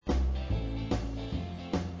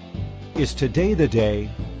Is today the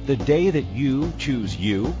day that you choose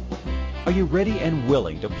you? Are you ready and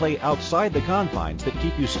willing to play outside the confines that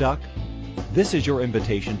keep you stuck? This is your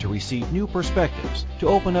invitation to receive new perspectives, to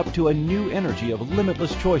open up to a new energy of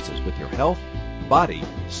limitless choices with your health, body,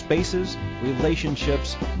 spaces,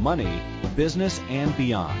 relationships, money, business, and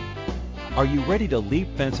beyond. Are you ready to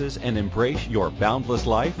leap fences and embrace your boundless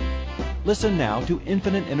life? Listen now to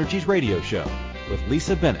Infinite Energies Radio Show with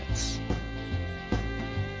Lisa Bennett.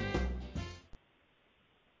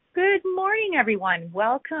 Good morning, everyone.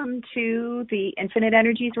 Welcome to the Infinite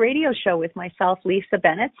Energies Radio Show with myself, Lisa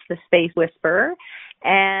Bennett, the Space Whisperer.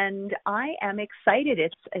 And I am excited.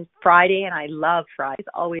 It's Friday, and I love Fridays,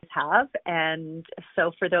 always have. And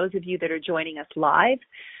so for those of you that are joining us live,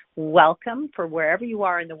 welcome for wherever you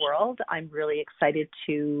are in the world. I'm really excited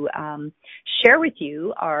to share with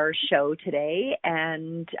you our show today.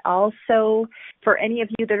 And also for any of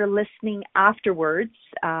you that are listening afterwards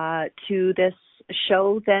to this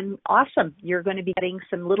show, then awesome. You're going to be getting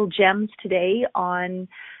some little gems today on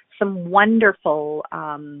some wonderful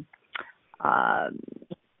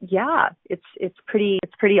it's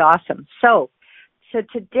pretty awesome. So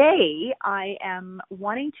today I am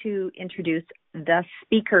wanting to introduce the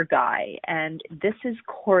speaker guy, and this is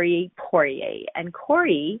Corey Poirier. And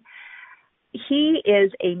Corey, he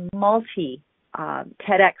is a multi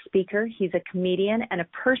TEDx speaker. He's a comedian and a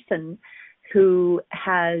person who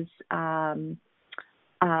has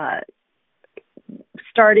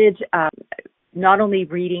started not only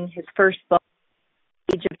reading his first book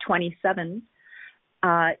at the age of 27,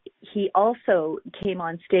 he also came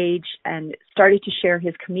on stage and started to share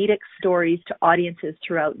his comedic stories to audiences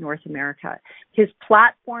throughout North America. His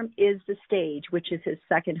platform is the stage, which is his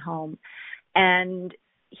second home. And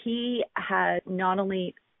he had not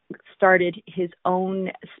only started his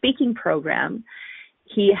own speaking program,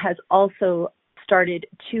 he has also started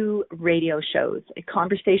 2 radio shows, a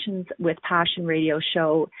Conversations with Passion radio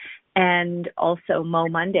show and also Mo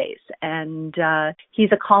Mondays. And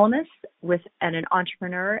he's a columnist and an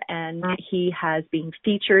entrepreneur, and he has been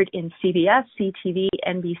featured in CBS, CTV,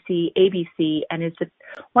 NBC, ABC, and is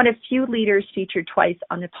one of few leaders featured twice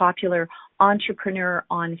on the popular Entrepreneur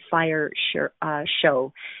on Fire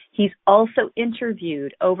show. He's also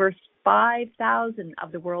interviewed over 5,000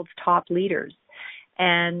 of the world's top leaders.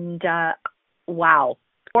 And wow,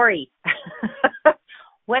 Corey,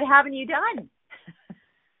 what haven't you done?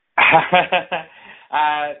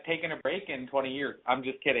 Taking a break in 20 years. I'm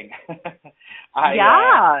just kidding.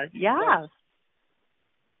 Yeah.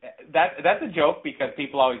 That's a joke because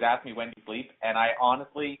people always ask me when to sleep, and I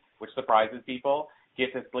honestly, which surprises people,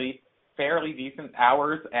 get to sleep fairly decent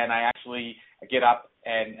hours, and I actually get up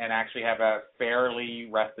and actually have a fairly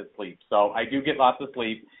rested sleep. So I do get lots of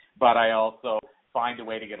sleep, but I also find a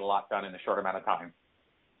way to get a lot done in a short amount of time.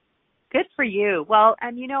 Good for you. Well,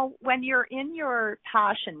 and when you're in your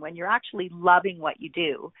passion, when you're actually loving what you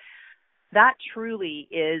do, that truly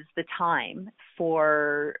is the time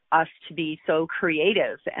for us to be so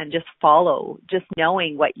creative and just follow, just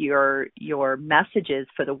knowing what your message is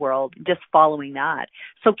for the world, just following that.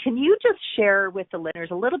 So can you just share with the listeners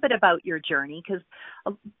a little bit about your journey? Because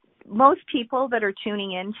most people that are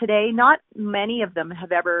tuning in today, not many of them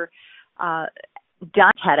have ever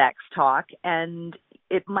done TEDx talk, and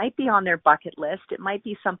it might be on their bucket list. It might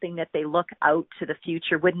be something that they look out to the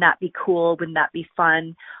future. Wouldn't that be cool? Wouldn't that be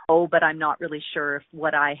fun? Oh, but I'm not really sure if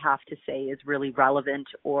what I have to say is really relevant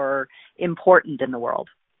or important in the world.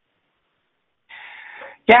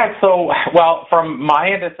 Yeah, so, well, from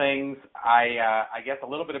my end of things, I guess a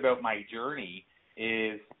little bit about my journey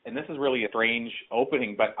is, and this is really a strange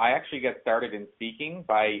opening, but I actually got started in speaking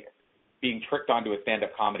by being tricked onto a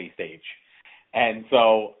stand-up comedy stage. And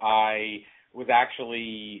so I was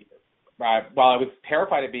actually, I was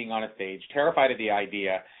terrified of being on a stage, terrified of the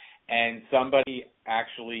idea, and somebody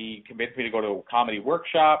actually convinced me to go to a comedy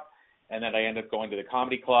workshop, and then I ended up going to the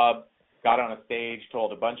comedy club, got on a stage,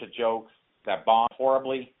 told a bunch of jokes that bombed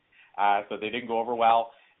horribly, so they didn't go over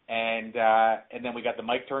well, and then we got the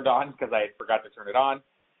mic turned on because I forgot to turn it on,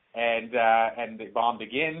 and they bombed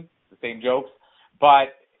again, the same jokes,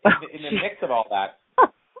 but in the mix of all that,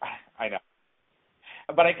 I know,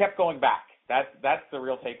 but I kept going back. That's the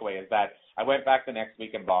real takeaway, is that I went back the next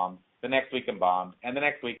week and bombed, the next week and bombed, and the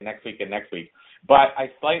next week, and next week. But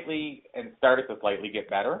I started to slightly get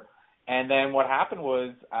better. And then what happened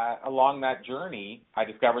was, along that journey, I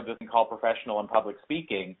discovered this thing called professional and public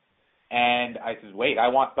speaking. And I said, wait, I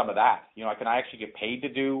want some of that. Can I actually get paid to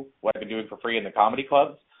do what I've been doing for free in the comedy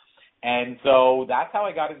clubs? And so that's how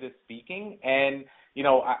I got into speaking. And,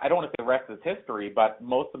 I don't want to say the rest is history, but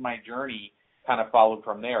most of my journey kind of followed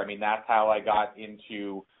from there. I mean, that's how I got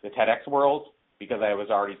into the TEDx world, because I was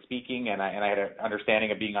already speaking and I had an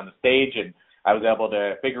understanding of being on the stage, and I was able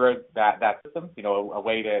to figure out that system, a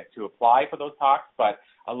way to apply for those talks. But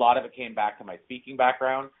a lot of it came back to my speaking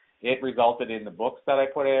background. It resulted in the books that I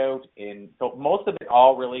put out. So most of it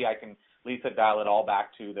all really, I can, Lisa, dial it all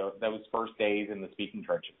back to those first days in the speaking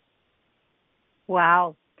trenches.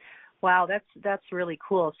 Wow, that's really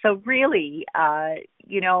cool. So really,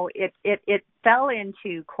 it fell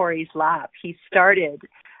into Corey's lap. He started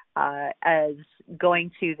as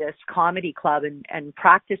going to this comedy club and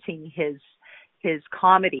practicing his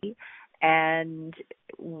comedy, and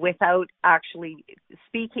without actually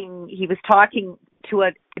speaking, he was talking to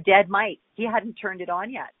a dead mic. He hadn't turned it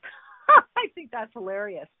on yet. I think that's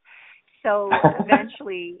hilarious. So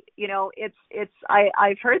eventually,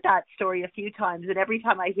 I've heard that story a few times, and every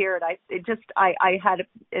time I hear it, I had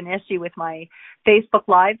an issue with my Facebook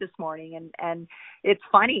Live this morning, and it's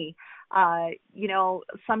funny.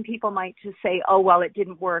 Some people might just say, oh, well, it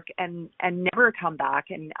didn't work, and never come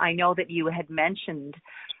back. And I know that you had mentioned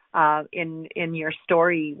in your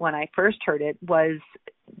story when I first heard it was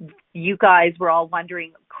you guys were all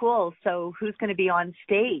wondering, cool, so who's going to be on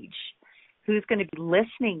stage? Who's going to be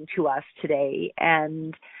listening to us today?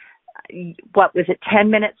 And what was it, 10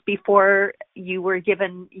 minutes before you were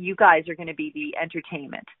given, you guys are going to be the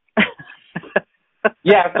entertainment?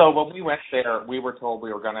 Yeah, so when we went there, we were told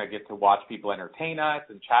we were going to get to watch people entertain us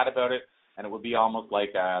and chat about it, and it would be almost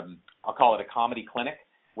like, I'll call it a comedy clinic,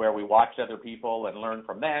 where we watched other people and learned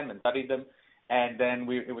from them and studied them. And then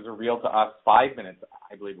it was revealed to us 5 minutes,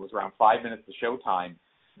 I believe it was around 5 minutes to showtime,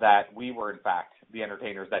 that we were, in fact, the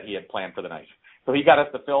entertainers that he had planned for the night. So he got us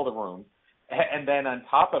to fill the room. And then on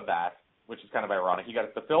top of that, which is kind of ironic, he got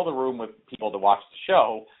us to fill the room with people to watch the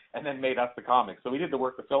show and then made us the comics. So we did the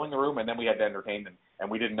work of filling the room, and then we had to entertain them, and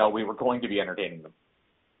we didn't know we were going to be entertaining them.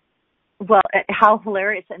 Well, how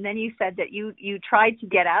hilarious. And then you said that you tried to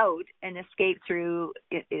get out and escape through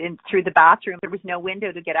the bathroom. There was no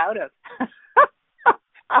window to get out of.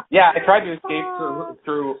 Yeah, I tried to escape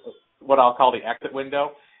through what I'll call the exit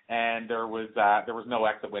window, and there was no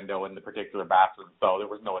exit window in the particular bathroom, so there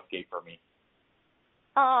was no escape for me.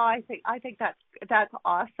 Oh, I think that's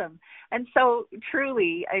awesome. And so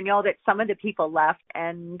truly, I know that some of the people left,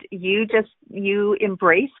 and you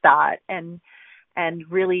embraced that and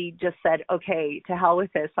really just said, okay, to hell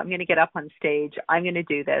with this. I'm going to get up on stage. I'm going to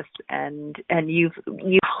do this. And you've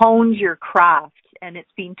honed your craft, and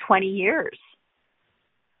it's been 20 years.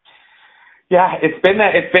 Yeah, it's been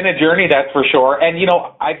a journey, that's for sure. And,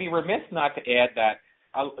 I'd be remiss not to add that,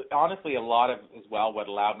 honestly, a lot of as well what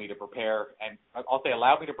allowed me to prepare, and I'll say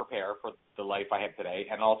allowed me to prepare for the life I have today,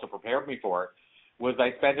 and also prepared me for it, was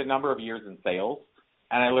I spent a number of years in sales,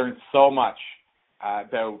 and I learned so much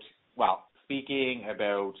about, speaking,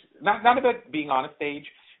 about, not about being on a stage,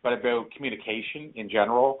 but about communication in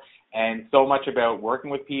general, and so much about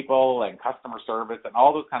working with people and customer service and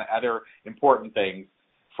all those kind of other important things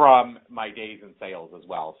from my days in sales as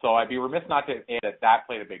well. So I'd be remiss not to add that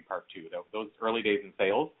played a big part too. Those early days in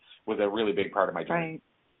sales was a really big part of my journey. Right.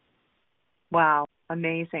 Wow,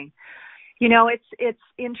 amazing. It's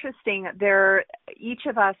interesting. Each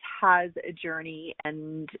of us has a journey,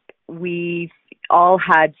 and we've all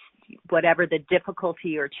had whatever the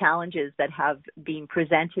difficulty or challenges that have been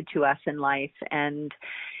presented to us in life. And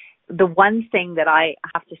the one thing that I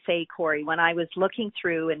have to say, Corey, when I was looking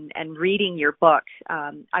through and reading your book,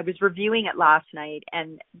 I was reviewing it last night,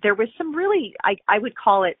 and there was some really, I would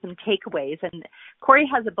call it some takeaways. And Corey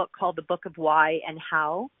has a book called The Book of Why and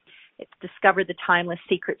How. It's Discover the Timeless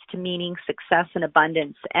Secrets to Meaning, Success, and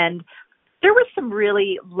Abundance. And there were some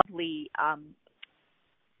really lovely,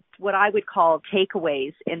 what I would call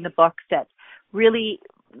takeaways in the book that really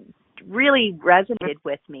resonated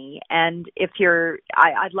with me. And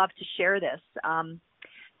I'd love to share this.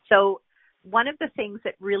 So one of the things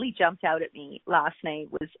that really jumped out at me last night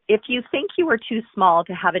was, if you think you are too small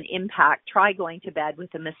to have an impact, try going to bed with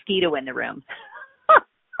a mosquito in the room.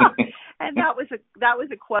 And that was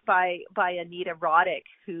a quote by Anita Roddick,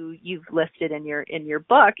 who you've listed in your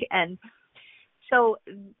book. And so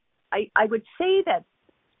I would say that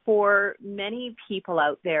for many people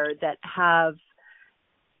out there that have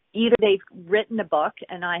either they've written a book,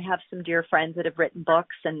 and I have some dear friends that have written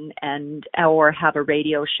books and or have a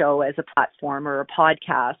radio show as a platform or a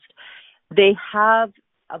podcast, they have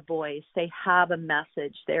a voice, they have a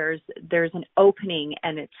message. There's an opening,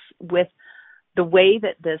 and it's with the way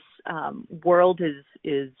that this world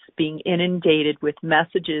is being inundated with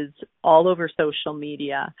messages all over social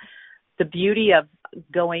media. the beauty of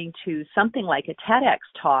going to something like a TEDx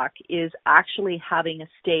talk is actually having a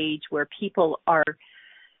stage where people are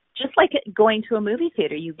just like going to a movie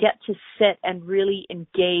theater. You get to sit and really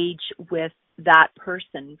engage with that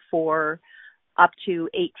person for up to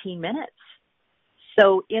 18 minutes.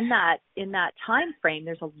 So in that time frame,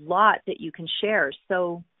 there's a lot that you can share.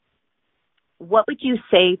 So what would you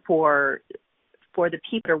say for the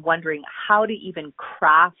people who are wondering how to even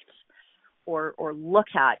craft or look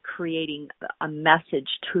at creating a message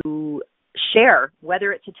to share,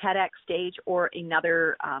 whether it's a TEDx stage or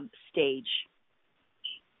another stage?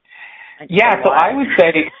 Yeah, so I would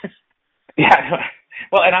say,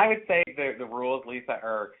 well, and I would say the rules, Lisa,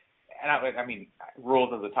 are, and I mean,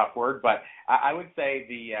 rules is a tough word, but I would say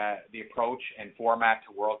the approach and format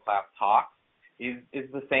to world-class talks is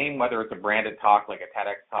the same, whether it's a branded talk like a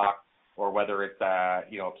TEDx talk or whether it's a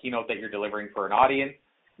keynote that you're delivering for an audience.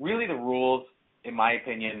 Really, the rules, in my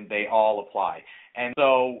opinion, they all apply. And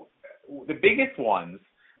so the biggest ones,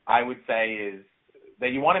 I would say, is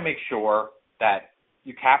that you want to make sure that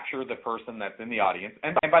you capture the person that's in the audience.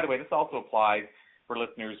 And by the way, this also applies for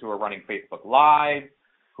listeners who are running Facebook Live,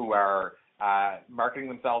 who are marketing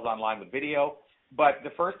themselves online with video. But the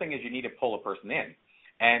first thing is you need to pull a person in.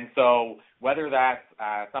 And so whether that's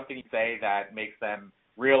something you say that makes them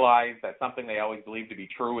realize that something they always believed to be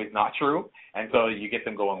true is not true, and so you get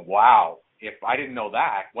them going, wow, if I didn't know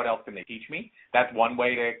that, what else can they teach me? That's one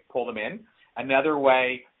way to pull them in. Another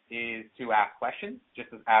way is to ask questions, just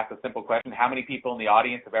ask a simple question. How many people in the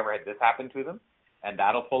audience have ever had this happen to them? And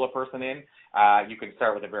that'll pull a person in. You can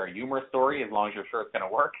start with a very humorous story as long as you're sure it's going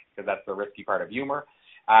to work, because that's the risky part of humor.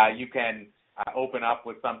 You can open up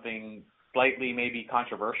with something slightly maybe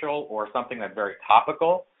controversial or something that's very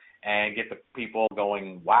topical and get the people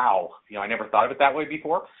going, wow, I never thought of it that way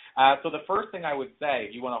before. So the first thing I would say,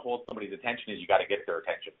 if you want to hold somebody's attention, is you got to get their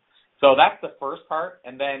attention. So that's the first part.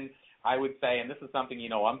 And then I would say, and this is something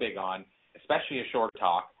I'm big on, especially a short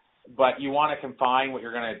talk, but you want to confine what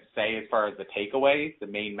you're going to say as far as the takeaways, the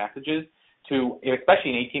main messages, to,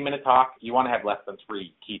 especially an 18-minute talk, you want to have less than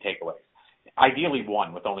 3 key takeaways. Ideally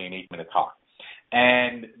 1 with only an 8-minute talk.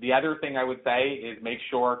 And the other thing I would say is make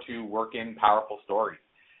sure to work in powerful stories.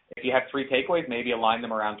 If you have 3 takeaways, maybe align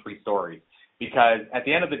them around 3 stories. Because at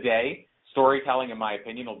the end of the day, storytelling, in my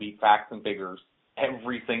opinion, will beat facts and figures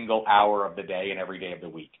every single hour of the day and every day of the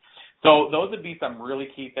week. So those would be some really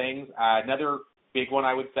key things. Another big one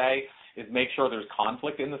I would say is make sure there's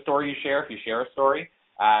conflict in the story you share if you share a story.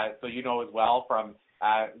 So as well from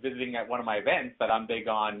visiting at one of my events that I'm big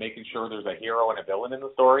on making sure there's a hero and a villain in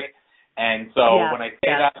the story. And so when I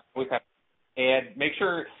say that, I always have and make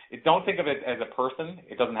sure, don't think of it as a person.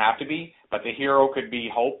 It doesn't have to be, but the hero could be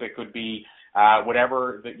hope. It could be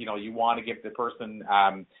whatever that you want to give the person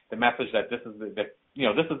the message that this is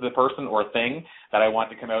this is the person or thing that I want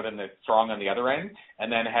to come out and that's strong on the other end,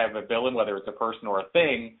 and then have a villain, whether it's a person or a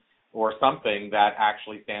thing or something that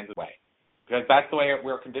actually stands in the way. Because that's the way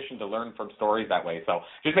we're conditioned to learn from stories that way. So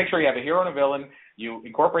just make sure you have a hero and a villain. You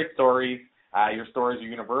incorporate stories. Your stories are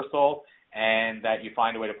universal, and that you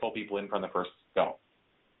find a way to pull people in from the first go.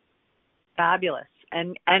 Fabulous.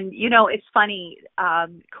 And it's funny,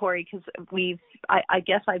 Corey, because I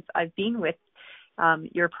guess I've been with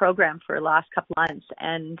your program for the last couple of months,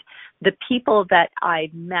 and the people that I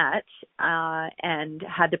met and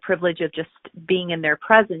had the privilege of just being in their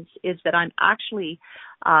presence is that I'm actually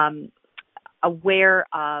aware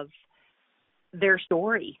of their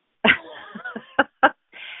story.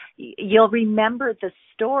 You'll remember the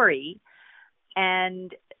story.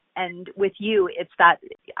 And with you, it's that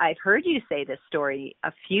I've heard you say this story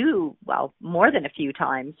more than a few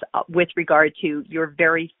times with regard to your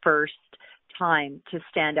very first time to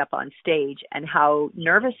stand up on stage and how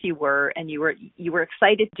nervous you were, and you were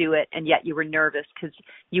excited to do it, and yet you were nervous because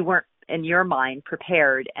you weren't in your mind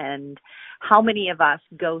prepared. And how many of us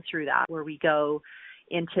go through that, where we go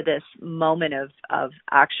into this moment of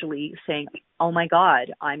actually saying, oh my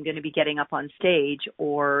God, I'm going to be getting up on stage,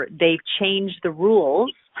 or they've changed the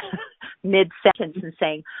rules mid-sentence and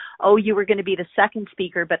saying, oh, you were going to be the second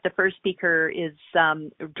speaker, but the first speaker is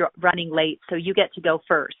running late, so you get to go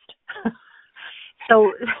first.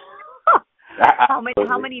 So how many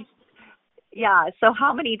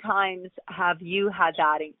times have you had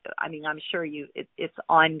that? I mean, I'm sure it's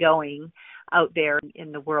ongoing out there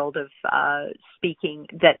in the world of speaking,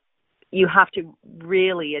 that you have to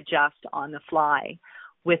really adjust on the fly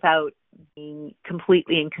without being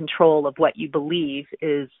completely in control of what you believe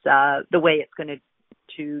is the way it's going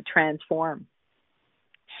to transform.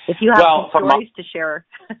 If you have some stories to share.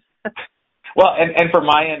 Well, and from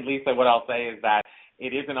my end, Lisa, what I'll say is that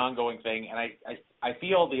it is an ongoing thing, and I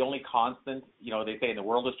feel the only constant, they say in the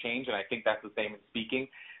world has changed, and I think that's the same in speaking.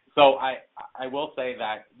 So I will say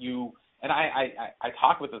that I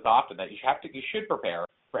talk with this often, that you should prepare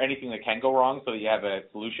for anything that can go wrong so that you have a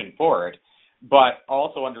solution for it, but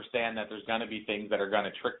also understand that there's going to be things that are going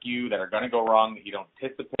to trick you, that are going to go wrong, that you don't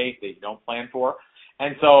anticipate, that you don't plan for.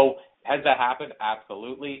 And so has that happened?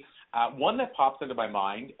 Absolutely. One that pops into my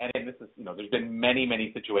mind, and this is, there's been many,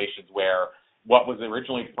 many situations where what was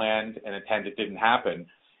originally planned and intended didn't happen.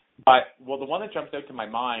 But, the one that jumps out to my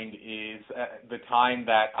mind is the time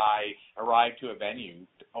that I arrived to a venue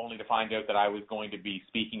only to find out that I was going to be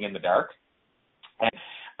speaking in the dark.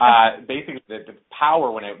 And basically the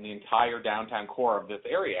power went out in the entire downtown core of this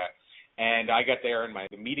area. And I got there, and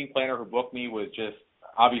the meeting planner who booked me was just,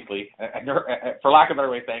 obviously, for lack of a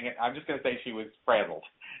better way of saying it, I'm just going to say she was frazzled.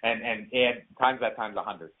 And times that times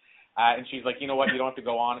 100. And she's like, you know what, you don't have to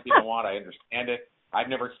go on if you don't want. I understand it. I've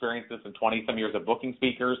never experienced this in 20-some years of booking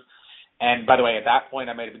speakers. And by the way, at that point,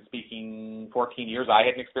 I might have been speaking 14 years. I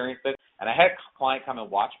hadn't experienced it. And I had a client come and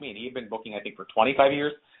watch me, and he had been booking, I think, for 25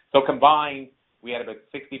 years. So combined, we had about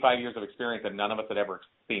 65 years of experience, and none of us had ever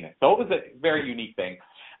seen it. So it was a very unique thing.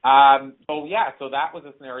 So that was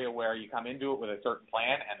a scenario where you come into it with a certain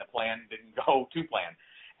plan, and the plan didn't go to plan.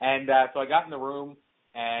 And so I got in the room,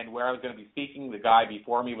 and where I was going to be speaking, the guy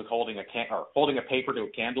before me was holding a paper to a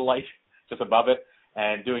candlelight just above it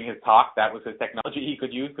and doing his talk. That was his technology he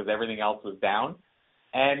could use because everything else was down.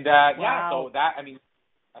 And so that,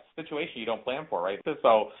 a situation you don't plan for, right?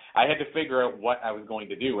 So I had to figure out what I was going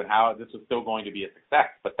to do and how this was still going to be a success.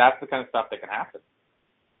 But that's the kind of stuff that can happen.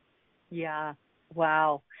 Yeah.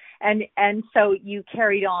 Wow. And so you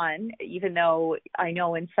carried on, even though I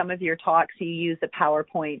know in some of your talks you use the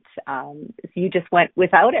PowerPoint. You just went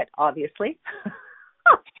without it, obviously.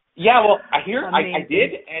 Yeah, well, I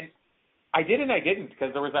did, and I didn't,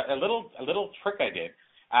 because there was a little trick I did.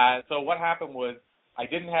 So what happened was I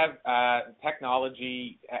didn't have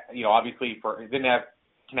technology, obviously it didn't have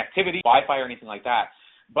connectivity, Wi-Fi or anything like that.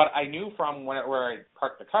 But I knew from where I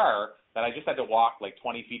parked the car that I just had to walk like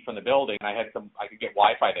 20 feet from the building, and I could get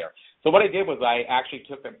Wi-Fi there. So what I did was I actually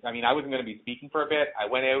I wasn't going to be speaking for a bit.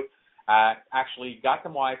 I went out, actually got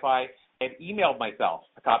some Wi-Fi, and emailed myself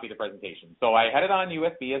a copy of the presentation. So I had it on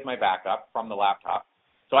USB as my backup from the laptop.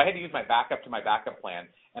 So I had to use my backup to my backup plan,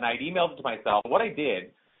 and I emailed it to myself. What I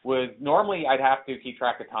did was, normally I'd have to keep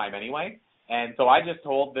track of time anyway, and so I just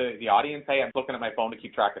told the audience, hey, I'm looking at my phone to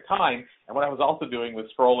keep track of time, and what I was also doing was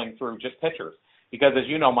scrolling through just pictures, because as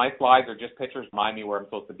you know, my slides are just pictures, remind me where I'm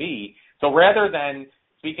supposed to be. So rather than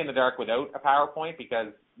speak in the dark without a PowerPoint, because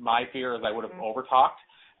my fear is I would have overtalked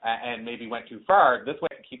and maybe went too far, this way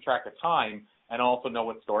I can keep track of time and also know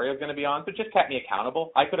what story I was going to be on. So it just kept me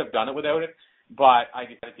accountable. I could have done it without it, but I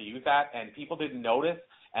decided to use that, and people didn't notice.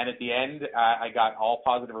 And at the end, I got all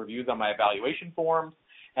positive reviews on my evaluation forms.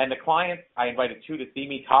 And the clients I invited to see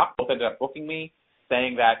me talk both ended up booking me,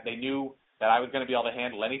 saying that they knew that I was going to be able to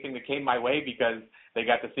handle anything that came my way because they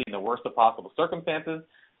got to see in the worst of possible circumstances.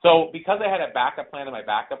 So because I had a backup plan in my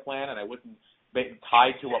backup plan and I wasn't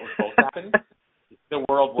tied to what was supposed to happen, the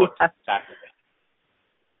world worked that way.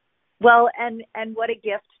 Well, and what a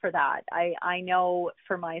gift for that. I know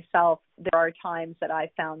for myself, there are times that I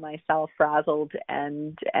found myself frazzled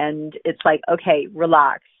and it's like, okay,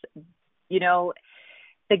 relax.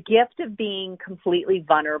 The gift of being completely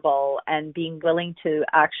vulnerable and being willing to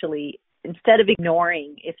actually, instead of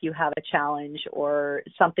ignoring if you have a challenge or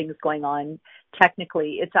something's going on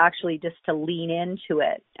technically, it's actually just to lean into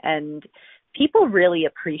it. And people really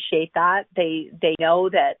appreciate that. They know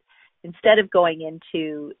that instead of going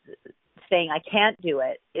into saying, I can't do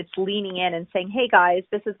it, it's leaning in and saying, hey guys,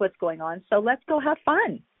 this is what's going on. So let's go have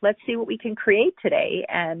fun. Let's see what we can create today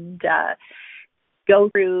and go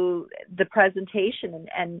through the presentation.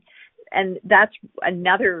 And that's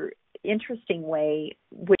another interesting way,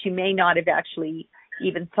 which you may not have actually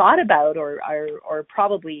even thought about, or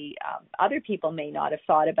probably other people may not have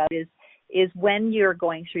thought about, is when you're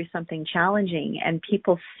going through something challenging and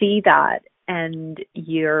people see that and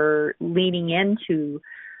you're leaning into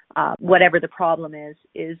whatever the problem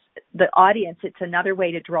is the audience, it's another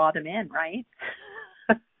way to draw them in, right?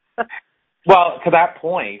 Well, to that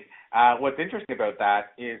point, what's interesting about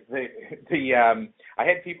that is I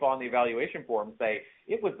had people on the evaluation forum say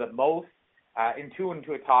it was the most in tune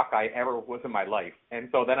to a talk I ever was in my life, and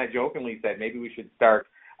so then I jokingly said maybe we should start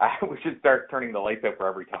turning the lights out for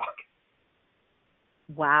every talk.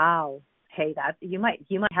 Wow. Hey, that you might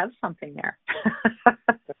have something there.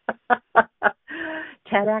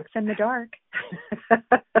 TEDx in the dark.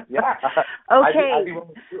 Yeah. Okay. I'd be willing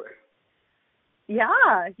to do it.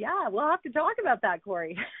 Yeah, we'll have to talk about that,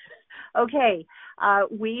 Corey. Okay,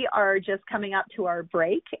 we are just coming up to our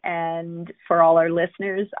break, and for all our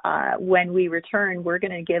listeners, when we return, we're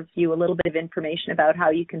going to give you a little bit of information about how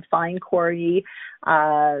you can find Corey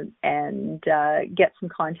and get some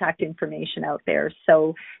contact information out there.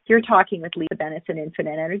 So you're talking with Lisa Bennett and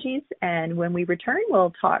Infinite Energies, and when we return,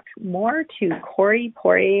 we'll talk more to Corey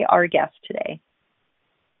Poirier, our guest today.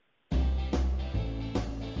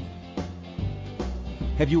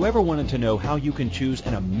 Have you ever wanted to know how you can choose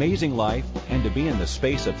an amazing life and to be in the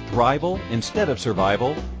space of thrival instead of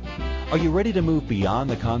survival? Are you ready to move beyond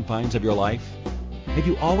the confines of your life? Have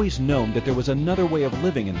you always known that there was another way of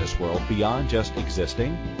living in this world beyond just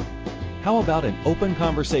existing? How about an open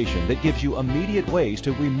conversation that gives you immediate ways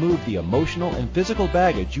to remove the emotional and physical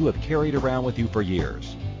baggage you have carried around with you for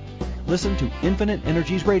years? Listen to Infinite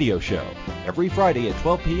Energies Radio Show every Friday at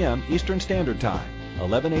 12 p.m. Eastern Standard Time,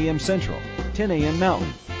 11 a.m. Central, 10 a.m.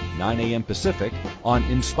 Mountain, 9 a.m. Pacific on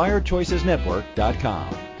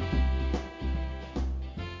InspiredChoicesNetwork.com.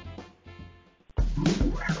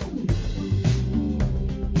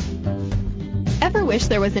 Ever wish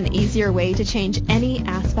there was an easier way to change any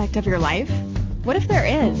aspect of your life? What if there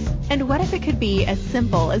is? And what if it could be as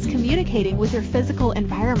simple as communicating with your physical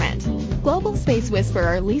environment? Global Space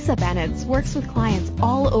Whisperer Lisa Bennett works with clients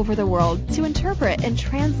all over the world to interpret and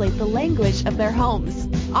translate the language of their homes,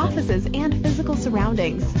 offices, and physical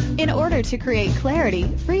surroundings in order to create clarity,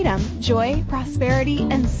 freedom, joy, prosperity,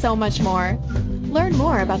 and so much more. Learn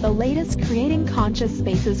more about the latest Creating Conscious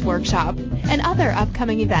Spaces workshop and other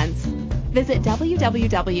upcoming events. Visit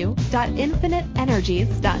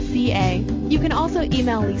www.infiniteenergies.ca. You can also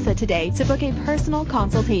email Lisa today to book a personal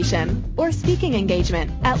consultation or speaking engagement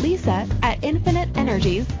at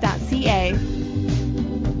lisa@infiniteenergies.ca.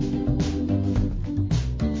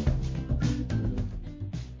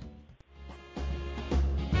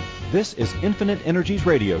 This is Infinite Energies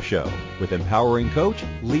Radio Show with empowering coach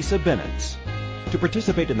Lisa Bennett. To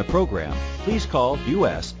participate in the program, please call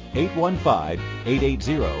U.S.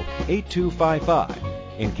 815-880-8255.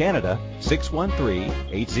 In Canada,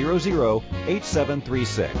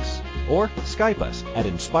 613-800-8736. Or Skype us at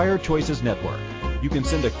Inspired Choices Network. You can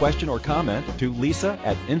send a question or comment to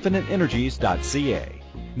lisa@infiniteenergies.ca.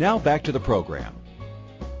 Now back to the program.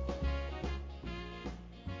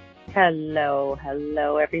 Hello,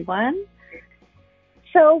 everyone.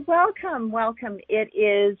 So welcome. It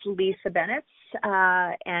is Lisa Bennett,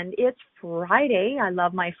 and it's Friday. I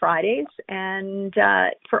love my Fridays. And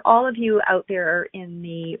for all of you out there in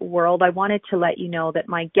the world, I wanted to let you know that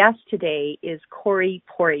my guest today is Corey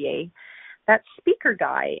Poirier, that speaker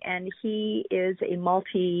guy, and he is a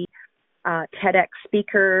TEDx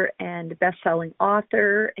speaker and best-selling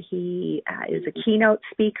author. He is a keynote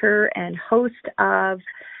speaker and host of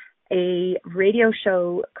a radio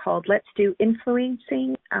show called Let's Do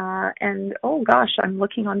Influencing. And oh gosh, I'm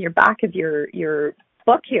looking on your back of your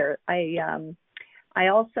book here. I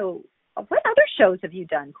also, what other shows have you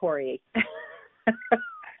done, Corey?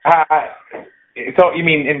 So you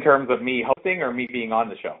mean in terms of me hosting or me being on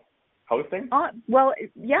the show? Hosting? Well,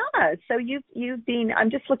 yeah. So you've been. I'm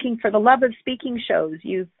just looking for the Love of Speaking shows.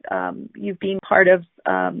 You've been part of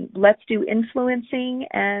Let's Do Influencing,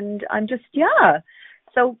 and I'm just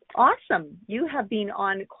So awesome. You have been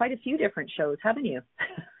on quite a few different shows, haven't you?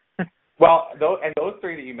 Well, those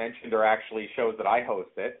three that you mentioned are actually shows that I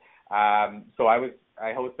hosted. So I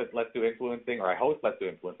host Let's Do Influencing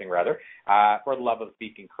rather, for the Love of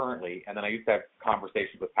Speaking currently, and then I used to have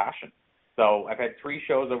Conversations with Passion. So I've had three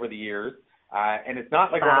shows over the years, and it's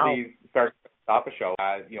not like one of these start stop a show.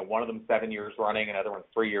 One of them 7 years running, another one's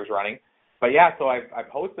 3 years running. But yeah, so I've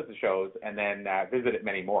hosted the shows and then visited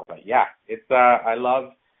many more. But yeah, it's I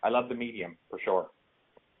love the medium for sure.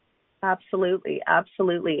 Absolutely.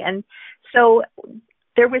 And so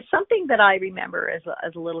there was something that I remember as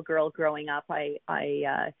a little girl growing up. I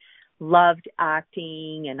loved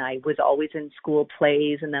acting, and I was always in school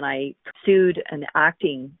plays, and then I pursued an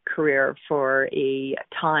acting career for a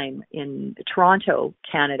time in Toronto,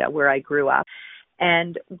 Canada, where I grew up.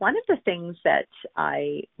 And one of the things that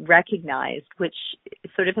I recognized, which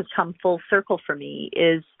sort of has come full circle for me,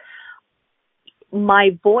 is my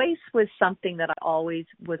voice was something that I always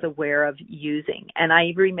was aware of using. And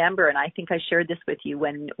I remember, and I think I shared this with you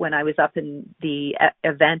when I was up in the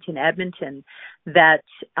event in Edmonton, that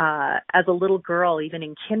as a little girl, even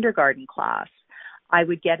in kindergarten class, I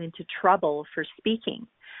would get into trouble for speaking.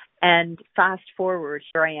 And fast forward,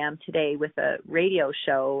 here I am today with a radio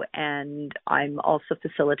show, and I'm also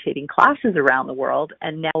facilitating classes around the world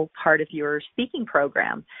and now part of your speaking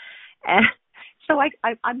program. And So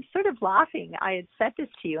I'm sort of laughing. I had said this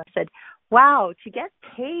to you. I said, wow, to get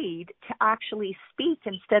paid to actually speak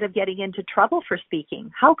instead of getting into trouble for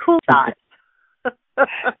speaking. How cool is that?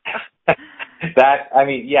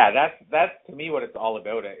 That's to me what it's all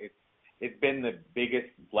about. It's been the biggest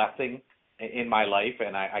blessing in my life,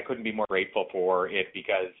 and I couldn't be more grateful for it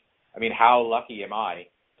because, I mean, how lucky am I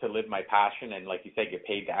to live my passion and, like you say, get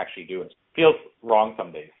paid to actually do it? Feels wrong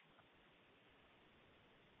some days.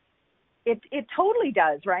 It totally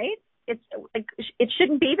does, right? It's like it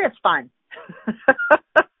shouldn't be this fun.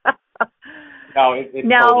 No, it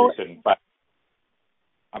totally shouldn't. But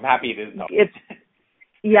I'm happy it is. No.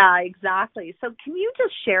 Yeah, exactly. So, can you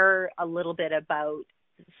just share a little bit about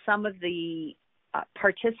some of the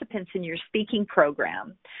participants in your speaking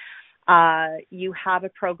program? You have a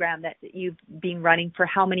program that you've been running for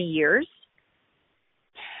how many years?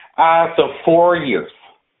 So 4 years.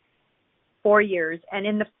 4 years. And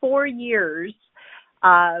in the 4 years,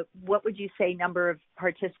 what would you say number of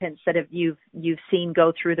participants that you've seen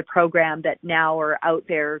go through the program that now are out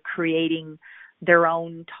there creating their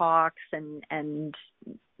own talks and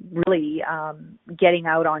really getting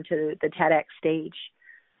out onto the TEDx stage?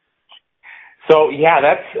 So yeah,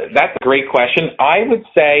 that's a great question. I would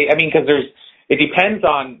say, I mean, because it depends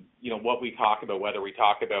on what we talk about, whether we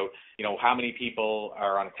talk about how many people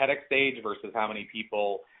are on a TEDx stage versus how many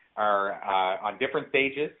people are on different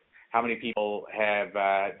stages, how many people have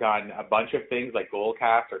done a bunch of things like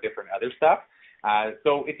Goalcast or different other stuff.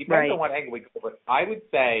 So it depends on what angle we go. But I would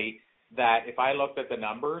say that if I looked at the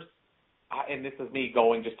numbers, and this is me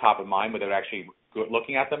going just top of mind without actually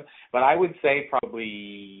looking at them, but I would say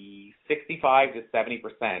probably 65 to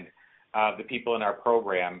 70% of the people in our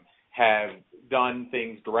program have done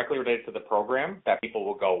things directly related to the program that people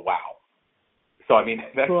will go, wow. So I mean,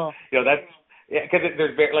 that's cool. That's because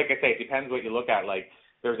there's like I say, it depends what you look at. Like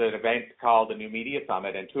there's an event called the New Media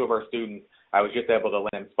Summit, and 2 of our students, I was just able to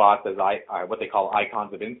land spots as what they call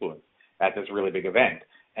icons of influence at this really big event,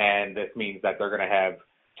 and this means that they're going to have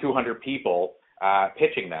 200 people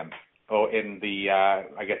pitching them in the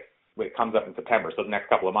I guess it comes up in September, so the next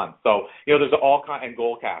couple of months. So there's all kind, and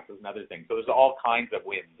Goalcast is another thing. So there's all kinds of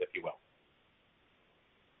wins, if you will.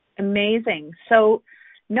 Amazing. So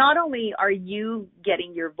not only are you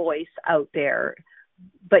getting your voice out there,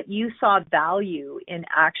 but you saw value in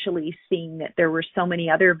actually seeing that there were so many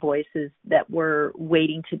other voices that were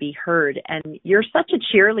waiting to be heard. And you're such a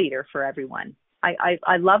cheerleader for everyone.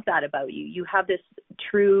 I love that about you. You have this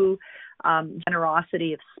true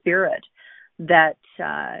generosity of spirit that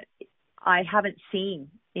I haven't seen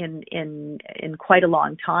in quite a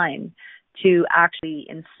long time, to actually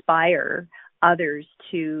inspire others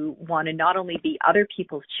to want to not only be other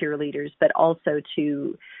people's cheerleaders, but also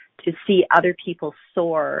to see other people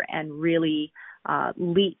soar and really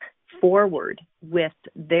leap forward with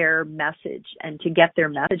their message and to get their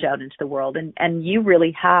message out into the world. And you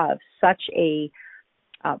really have such a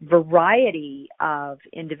variety of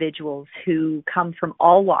individuals who come from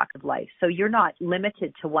all walks of life. So you're not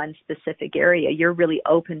limited to one specific area. You're really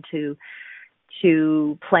open to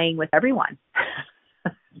playing with everyone.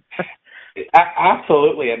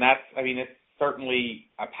 Absolutely. And it's certainly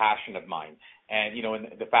a passion of mine. And,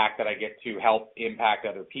 and the fact that I get to help impact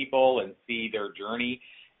other people and see their journey.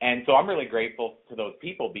 And so I'm really grateful to those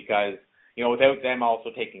people because, without them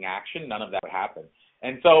also taking action, none of that would happen.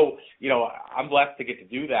 And so, I'm blessed to get to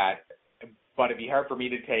do that, but it'd be hard for me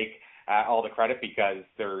to take all the credit because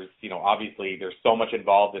there's, obviously there's so much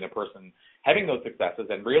involved in a person having those successes,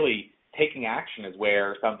 and really taking action is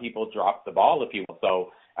where some people drop the ball, if you will.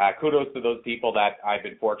 So kudos to those people that I've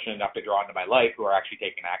been fortunate enough to draw into my life who are actually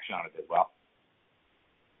taking action on it as well.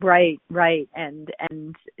 Right. And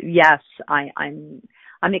yes, I'm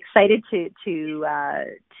excited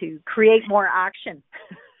to create more action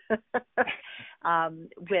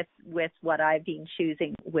with what I've been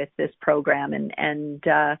choosing with this program, and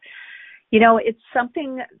it's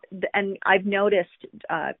something. And I've noticed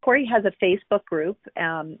Corey has a Facebook group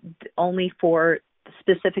only for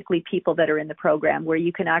specifically people that are in the program, where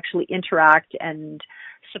you can actually interact and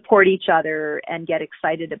support each other and get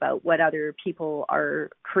excited about what other people are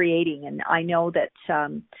creating. And I know that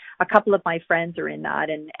a couple of my friends are in that,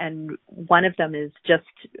 and one of them is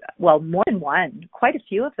more than one, quite a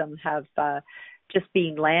few of them have just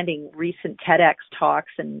been landing recent TEDx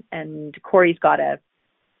talks, and Corey's got a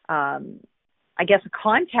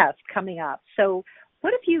contest coming up. So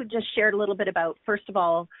what if you just shared a little bit about, first of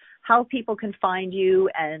all, how people can find you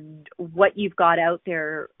and what you've got out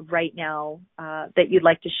there right now that you'd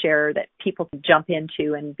like to share that people can jump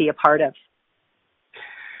into and be a part of?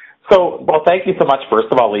 So, well, thank you so much,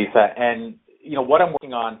 first of all, Lisa. And, what I'm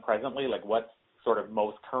working on presently, like what's sort of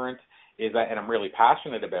most current is that, and I'm really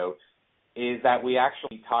passionate about, is that we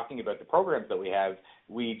actually, talking about the programs that we have,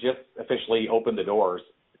 we just officially opened the doors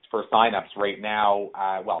for signups right now,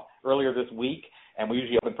 earlier this week, and we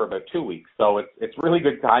usually open for about 2 weeks. So it's really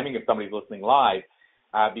good timing if somebody's listening live,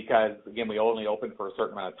 because, again, we only open for a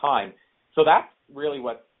certain amount of time. So that's really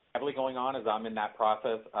what's heavily going on, is I'm in that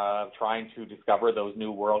process of trying to discover those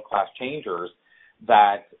new world-class changers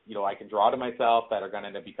that, I can draw to myself, that are going to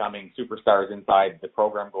end up becoming superstars inside the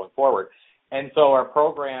program going forward. And so our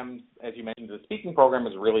programs, as you mentioned, the speaking program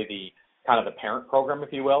is really the kind of the parent program,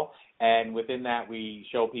 if you will. And within that, we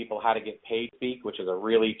show people how to get paid to speak, which is a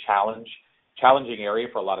really challenging area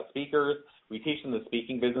for a lot of speakers. We teach them the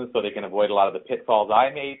speaking business so they can avoid a lot of the pitfalls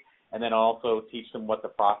I made, and then also teach them what the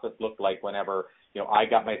process looked like whenever, I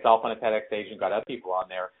got myself on a TEDx stage and got other people on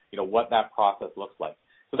there, what that process looks like.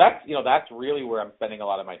 So that's really where I'm spending a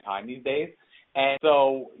lot of my time these days. And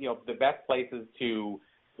so, the best places to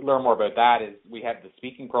learn more about that is we have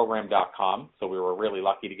thespeakingprogram.com. So we were really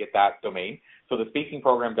lucky to get that domain. So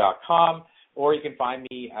thespeakingprogram.com, or you can find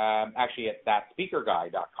me actually at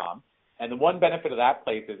thatspeakerguy.com. And the one benefit of that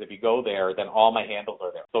place is if you go there, then all my handles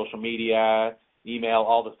are there. Social media, email,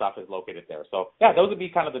 all the stuff is located there. So, yeah, those would be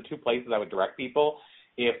kind of the two places I would direct people.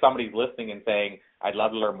 If somebody's listening and saying, I'd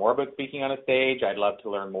love to learn more about speaking on a stage, I'd love to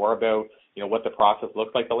learn more about, what the process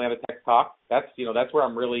looks like to land a tech talk, that's where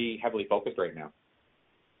I'm really heavily focused right now.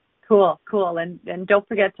 Cool. And don't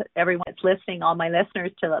forget, to everyone that's listening, all my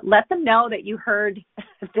listeners, to let them know that you heard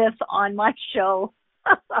this on my show.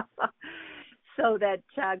 So that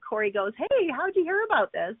Corey goes, hey, how'd you hear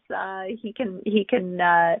about this? He can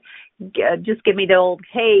just give me the old,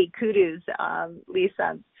 hey, kudos.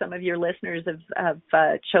 Lisa, some of your listeners have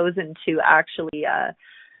chosen to actually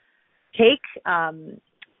take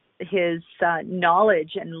his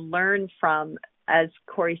knowledge and learn from, as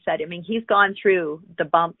Corey said. I mean, he's gone through the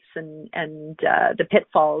bumps and the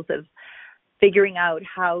pitfalls of figuring out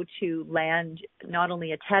how to land not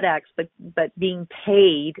only a TEDx, but being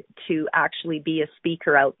paid to actually be a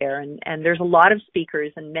speaker out there. And there's a lot of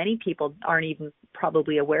speakers, and many people aren't even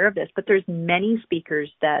probably aware of this, but there's many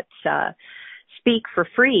speakers that speak for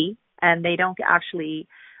free, and they don't actually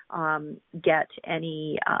get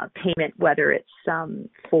any payment, whether it's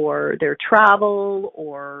for their travel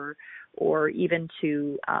or even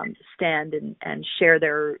to stand and share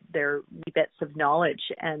their bits of knowledge.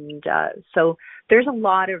 And so there's a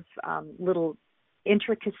lot of little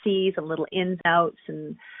intricacies and little ins and outs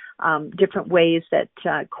and different ways that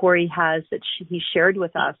Corey has that he shared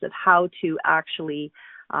with us of how to actually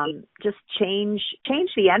just change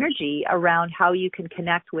the energy around how you can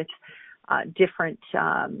connect with different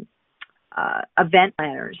event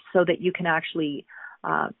planners so that you can actually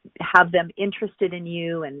have them interested in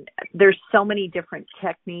you. And there's so many different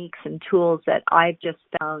techniques and tools that I've just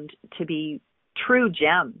found to be true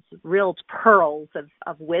gems, real pearls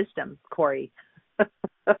of wisdom, Corey.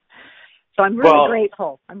 So I'm really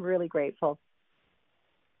grateful. I'm really grateful.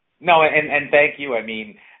 No, and thank you,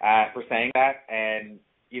 for saying that. And,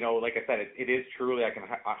 like I said, it is truly, I can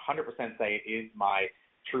 100% say it is my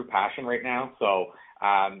true passion right now. So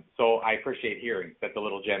I appreciate hearing that the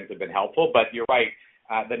little gems have been helpful. But you're right.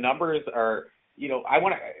 The numbers are, I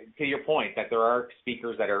want to your point that there are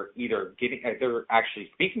speakers that are either they're actually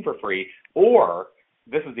speaking for free, or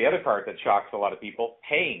this is the other part that shocks a lot of people,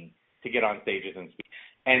 paying to get on stages and speak.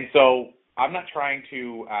 And so I'm not trying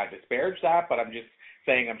to disparage that, but I'm just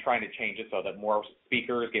saying I'm trying to change it so that more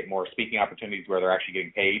speakers get more speaking opportunities where they're actually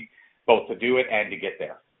getting paid, both to do it and to get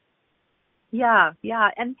there. Yeah.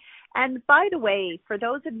 And by the way, for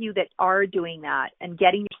those of you that are doing that and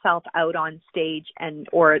getting yourself out on stage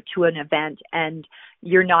or to an event and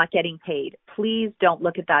you're not getting paid, please don't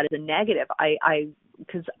look at that as a negative.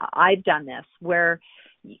 Because I've done this where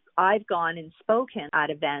I've gone and spoken at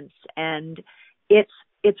events, and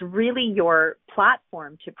it's really your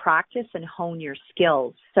platform to practice and hone your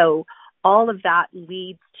skills. So all of that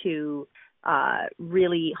leads to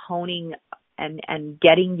really honing and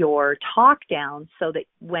getting your talk down so that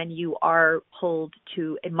when you are pulled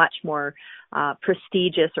to a much more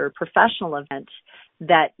prestigious or professional event,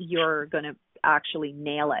 that you're going to actually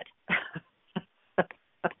nail it.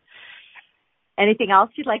 Anything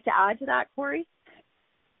else you'd like to add to that, Corey?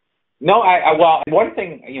 No, one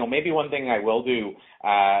thing, maybe one thing I will do,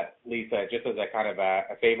 Lisa, just as a kind of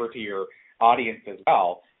a favor to your audience as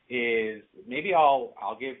well, is maybe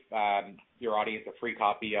I'll give your audience a free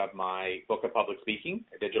copy of my book of public speaking,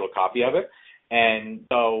 a digital copy of it. And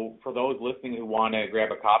so for those listening who want to grab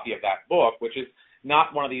a copy of that book, which is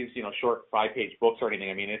not one of these, short 5-page books or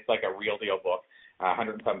anything. It's like a real deal book,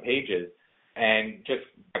 100 and some pages. and just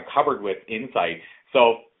covered with insight.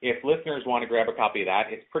 So if listeners want to grab a copy of that,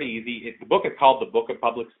 it's pretty easy. The book is called The Book of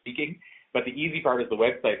Public Speaking, but the easy part is the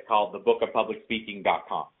website called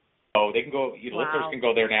thebookofpublicspeaking.com. So they can go, listeners can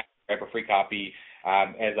go there now, grab a free copy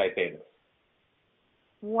as I say this.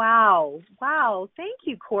 Wow. Thank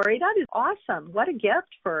you, Corey. That is awesome. What a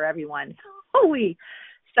gift for everyone. Holy.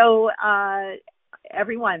 So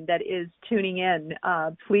everyone that is tuning in,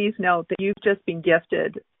 please note that you've just been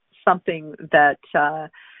gifted something that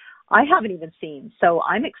I haven't even seen. So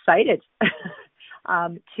I'm excited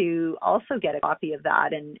to also get a copy of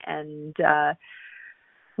that. And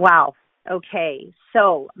wow. Okay.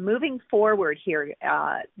 So moving forward here,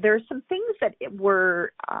 there's some things that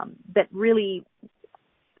were that really,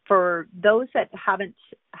 for those that haven't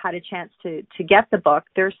had a chance to get the book,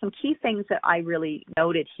 there's some key things that I really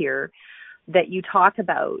noted here that you talk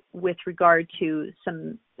about with regard to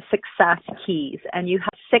some success keys, and you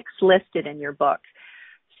have 6 listed in your book.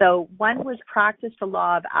 So one was practice the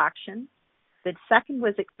law of action. The second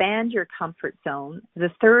was expand your comfort zone. The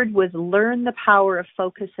third was learn the power of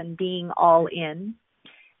focus and being all in.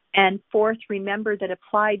 And fourth, remember that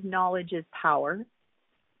applied knowledge is power.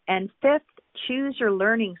 And fifth, choose your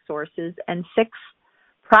learning sources. And sixth,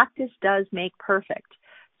 practice does make perfect.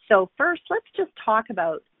 So first, let's just talk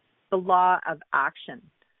about the law of action.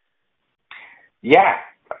 Yeah,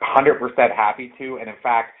 100% happy to. And in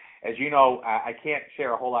fact, as you know, I can't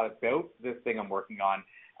share a whole lot about this thing I'm working on,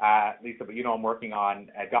 Lisa, but you know I'm working on,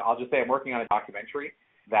 I'll just say I'm working on a documentary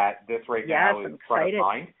that this right now is front of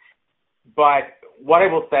mind. But what I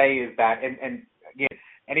will say is that, and again,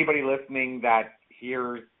 anybody listening that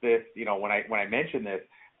hears this, you know, when I mention this,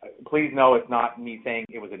 please know it's not me saying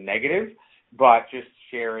it was a negative, but just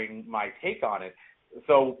sharing my take on it.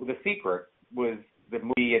 So The Secret was the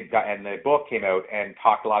movie and the book came out and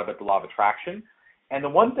talked a lot about the law of attraction. And the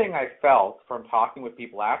one thing I felt from talking with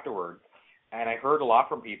people afterwards, and I heard a lot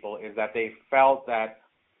from people, is that they felt that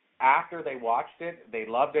after they watched it, they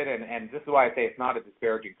loved it. And this is why I say it's not a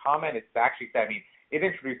disparaging comment. It's actually, I mean, it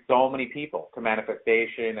introduced so many people to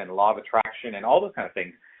manifestation and law of attraction and all those kind of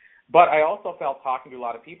things. But I also felt, talking to a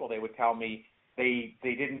lot of people, they would tell me they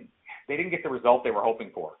didn't get the result they were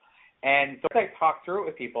hoping for. And so as I talked through it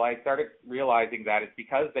with people, I started realizing that it's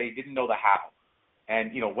because they didn't know the how.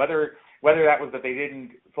 And, you know, whether that was that they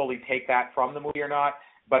didn't fully take that from the movie or not,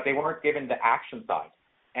 but they weren't given the action side.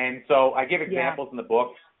 And so I give examples in the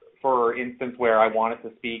book, for instance, where I wanted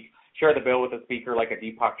to share the bill with a speaker like a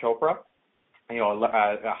Deepak Chopra, you know,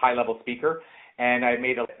 a high-level speaker. And I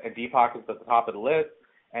made a Deepak was at the top of the list.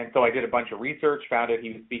 And so I did a bunch of research, found out he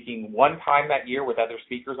was speaking one time that year with other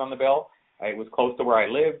speakers on the bill. It was close to where I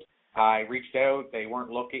lived. I reached out. They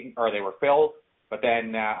weren't looking, or they were filled. But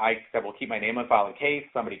then I said, well, keep my name on file in case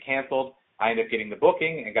somebody canceled. I ended up getting the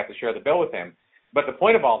booking and got to share the bill with him. But the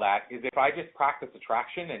point of all that is if I just practiced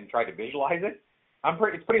attraction and tried to visualize it,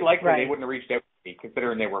 it's pretty likely they wouldn't have reached out to me,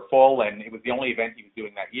 considering they were full and it was the only event he was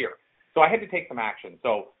doing that year. So I had to take some action.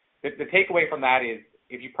 So the takeaway from that is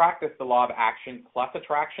if you practice the law of action plus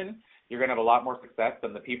attraction, you're going to have a lot more success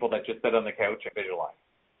than the people that just sit on the couch and visualize.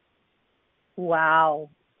 Wow.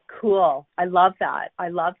 Cool. I love that.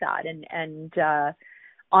 And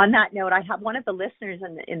on that note, I have one of the listeners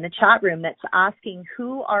in the chat room that's asking,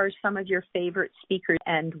 who are some of your favorite speakers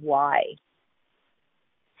and why?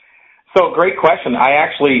 So great question.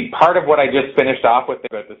 Part of what I just finished off with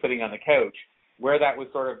about the sitting on the couch, where that was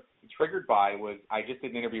sort of triggered by was I just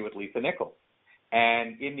did an interview with Lisa Nichols.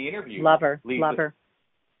 And in the interview, love her.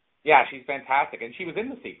 Yeah, she's fantastic. And she was in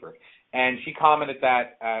The Secret. And she commented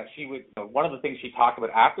that one of the things she talked about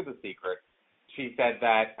after The Secret, she said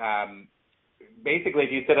that basically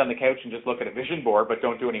if you sit on the couch and just look at a vision board but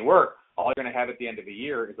don't do any work, all you're going to have at the end of the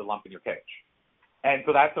year is a lump in your couch. And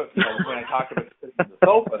so that's what, when I talked about sitting on the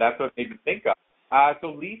sofa, that's what it made me think of.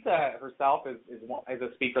 So Lisa herself is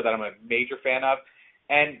a speaker that I'm a major fan of.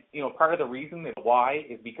 And, you know, part of the reason why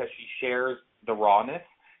is because she shares the rawness.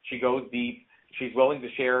 She goes deep. She's willing to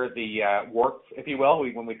share the warts, if you will,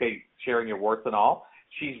 when we say sharing your warts and all.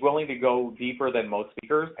 She's willing to go deeper than most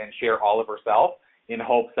speakers and share all of herself in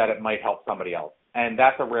hopes that it might help somebody else. And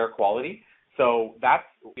that's a rare quality. So that's,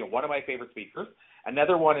 you know, one of my favorite speakers.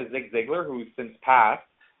 Another one is Zig Ziglar, who's since passed.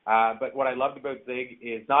 But what I loved about Zig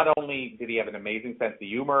is not only did he have an amazing sense of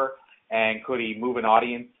humor and could he move an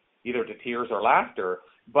audience either to tears or laughter,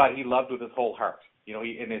 but he loved with his whole heart. You know,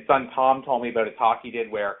 and his son Tom told me about a talk he did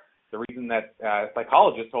where the reason that a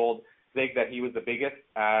psychologist told Zig that he was the biggest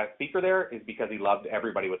speaker there is because he loved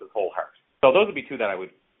everybody with his whole heart. So those would be two that I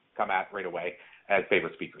would come at right away as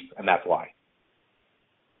favorite speakers, and that's why.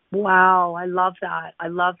 Wow, I love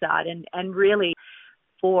that. And really,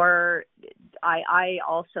 for I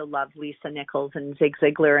also love Lisa Nichols and Zig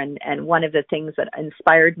Ziglar, and one of the things that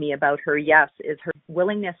inspired me about her, yes, is her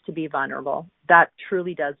willingness to be vulnerable. That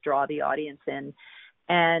truly does draw the audience in.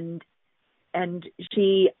 And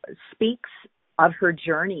she speaks of her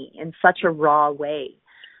journey in such a raw way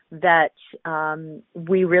that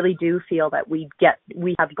we really do feel that we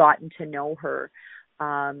have gotten to know her,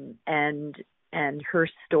 and her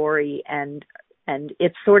story, and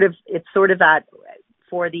it's sort of that,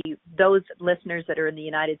 for those listeners that are in the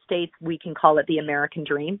United States, we can call it the American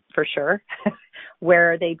dream for sure,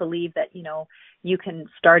 where they believe that, you can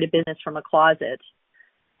start a business from a closet.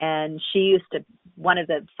 And one of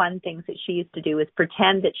the fun things that she used to do is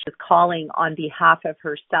pretend that she's calling on behalf of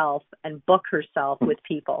herself and book herself with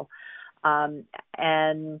people. That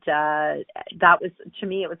was, to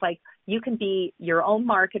me, it was like, you can be your own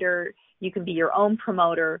marketer, you can be your own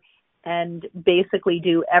promoter, and basically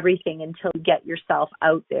do everything until you get yourself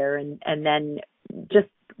out there. And then just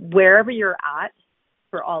wherever you're at,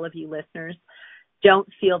 for all of you listeners, don't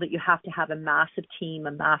feel that you have to have a massive team,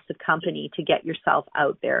 a massive company to get yourself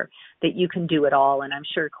out there, that you can do it all. And I'm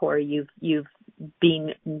sure, Corey, you've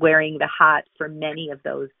been wearing the hat for many of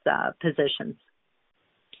those positions.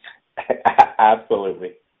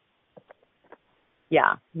 Absolutely.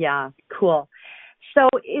 Yeah, cool. So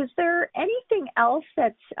is there anything else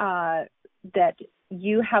that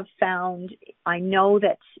you have found? I know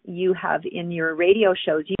that you have, in your radio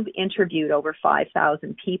shows, you've interviewed over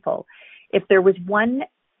 5,000 people. If there was one,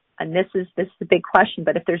 and this is a big question,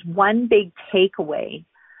 but if there's one big takeaway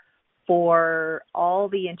for all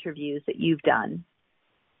the interviews that you've done,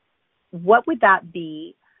 what would that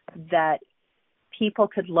be that people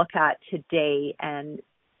could look at today and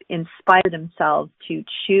inspire themselves to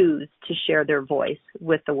choose to share their voice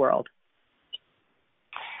with the world?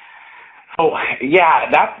 Oh, yeah,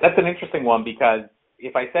 that's an interesting one, because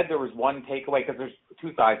if I said there was one takeaway, because there's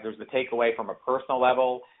two sides. There's the takeaway from a personal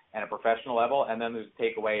level and a professional level, and then there's a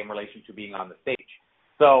takeaway in relation to being on the stage.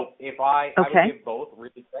 So if I would give both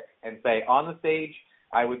really quick and say, on the stage,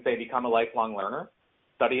 I would say become a lifelong learner,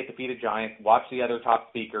 study at the feet of giants, watch the other top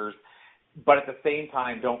speakers, but at the same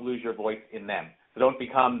time, don't lose your voice in them. So don't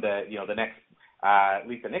become the next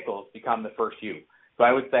Lisa Nichols, become the first you. So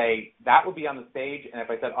I would say that would be on the stage. And if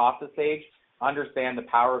I said off the stage, understand the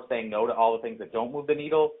power of saying no to all the things that don't move the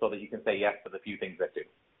needle so that you can say yes to the few things that do.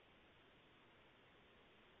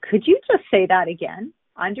 Could you just say that again?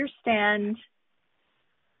 Understand.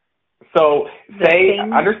 So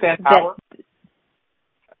understand power.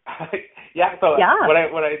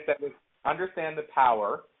 What I said was understand the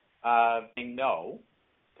power of saying no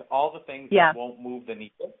to all the things that won't move the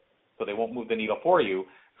needle. So they won't move the needle for you,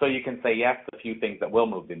 so you can say yes to a few things that will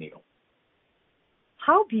move the needle.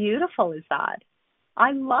 How beautiful is that?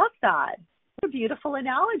 I love that. What a beautiful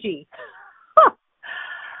analogy.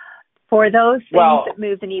 For those things that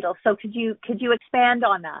move the needle. So could you expand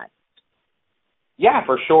on that? Yeah,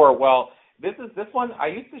 for sure. Well, this one, I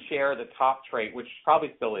used to share the top trait, which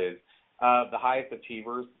probably still is, the highest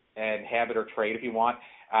achievers, and habit or trait, if you want,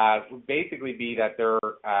 would basically be that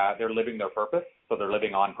they're living their purpose. So they're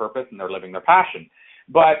living on purpose and they're living their passion.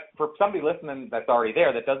 But for somebody listening that's already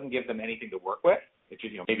there, that doesn't give them anything to work with. It's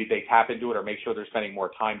just, maybe they tap into it or make sure they're spending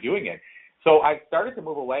more time doing it. So I started to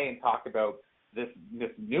move away and talk about this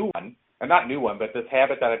new one, and not new one, but this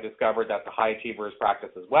habit that I've discovered that the high achievers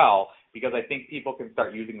practice as well, because I think people can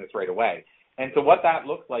start using this right away. And so what that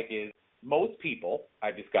looks like is most people,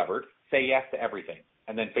 I've discovered, say yes to everything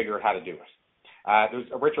and then figure out how to do it. There's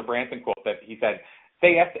a Richard Branson quote that he said,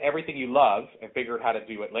 say yes to everything you love and figure out how to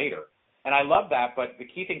do it later. And I love that, but the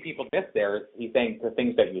key thing people miss there is he's saying the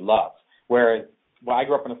things that you love. Whereas I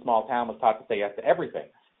grew up in a small town, was taught to say yes to everything.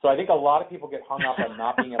 So I think a lot of people get hung up on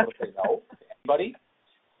not being able to say no to anybody.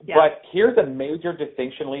 Yeah. But here's a major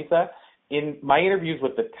distinction, Lisa. In my interviews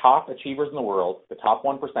with the top achievers in the world, the top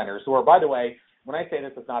 1%ers, who are, by the way, when I say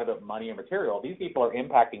this, it's not about money or material. These people are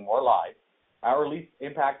impacting more lives, or at least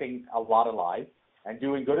impacting a lot of lives and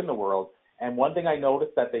doing good in the world. And one thing I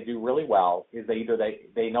noticed that they do really well is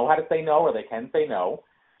they know how to say no, or they can say no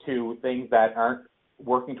to things that aren't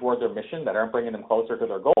working toward their mission, that aren't bringing them closer to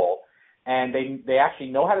their goal. And they actually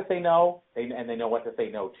know how to say no, and they know what to say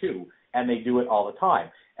no to, and they do it all the time.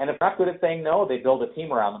 And if they're not good at saying no, they build a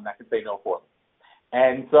team around them that can say no for them.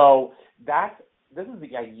 And so this is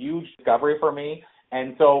a huge discovery for me.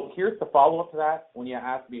 And so here's the follow-up to that. When you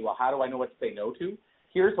ask me, well, how do I know what to say no to?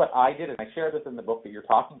 Here's what I did, and I share this in the book that you're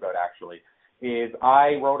talking about, actually, is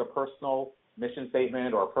I wrote a personal mission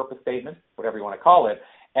statement or a purpose statement, whatever you want to call it.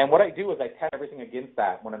 And what I do is I test everything against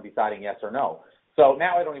that when I'm deciding yes or no. So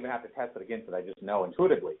now I don't even have to test it against it. I just know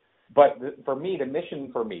intuitively. But for me, the mission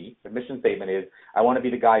statement is I want to be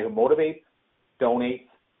the guy who motivates, donates,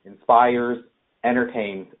 inspires,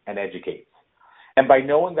 entertains, and educates. And by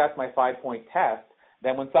knowing that's my 5-point test,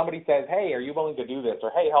 then when somebody says, hey, are you willing to do this?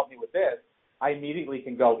 Or, hey, help me with this, I immediately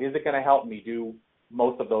can go, is it going to help me do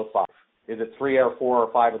most of those 5? Is it 3 or 4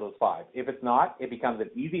 or 5 of those 5? If it's not, it becomes an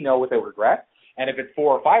easy no without regret. And if it's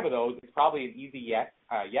 4 or 5 of those, it's probably an easy yes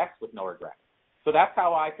with no regret. So that's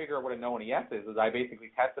how I figure out what a no and a yes is I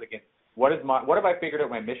basically test it against what have I figured out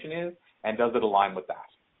my mission is, and does it align with that?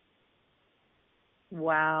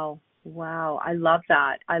 Wow. I love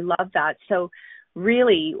that. So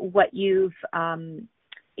really what you've,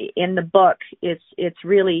 in the book, it's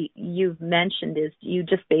really, you've mentioned is you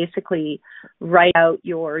just basically write out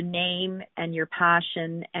your name and your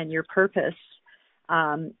passion and your purpose,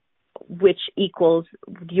 which equals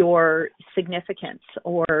your significance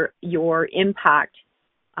or your impact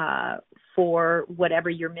for whatever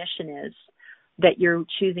your mission is that you're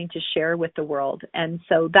choosing to share with the world. And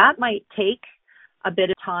so that might take a bit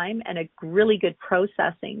of time and a really good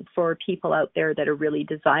processing for people out there that are really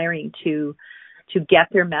desiring to get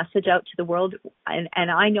their message out to the world. And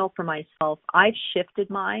I know for myself, I've shifted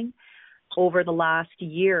mine over the last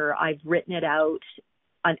year. I've written it out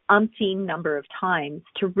an umpteen number of times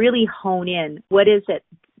to really hone in. What is it?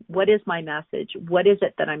 What is my message? What is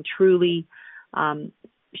it that I'm truly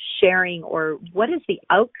sharing, or what is the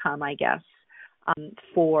outcome, I guess,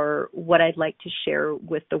 for what I'd like to share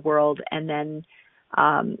with the world, and then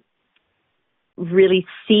really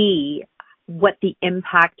see what the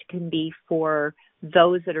impact can be for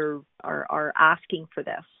those that are asking for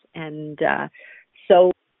this. And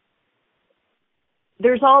so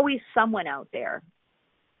there's always someone out there,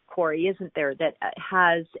 Corey, isn't there, that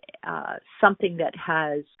has something that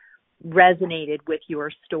has resonated with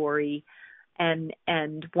your story. And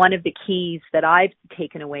one of the keys that I've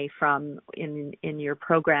taken away from in your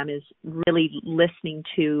program is really listening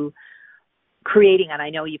to creating, and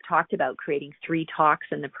I know you've talked about creating 3 talks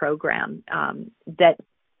in the program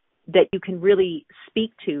that you can really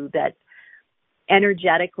speak to, that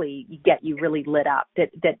energetically get you really lit up,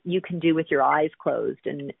 that you can do with your eyes closed.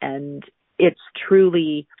 And it's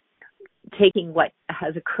truly taking what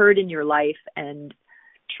has occurred in your life and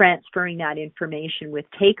transferring that information with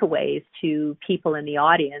takeaways to people in the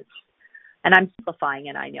audience. And I'm simplifying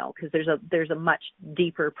it, I know, because there's a much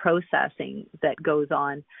deeper processing that goes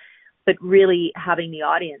on. But really having the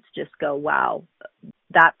audience just go, wow,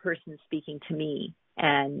 that person's speaking to me,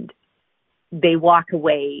 and they walk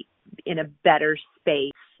away in a better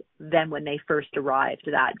space than when they first arrived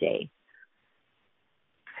that day.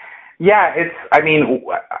 Yeah,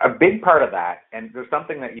 a big part of that, and there's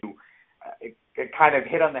something that you kind of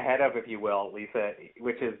hit on the head of, if you will, Lisa,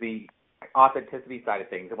 which is the authenticity side of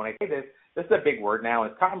things. And when I say this is a big word now.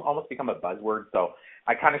 It's kind of almost become a buzzword, so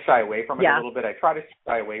I kind of shy away from it a little bit. I try to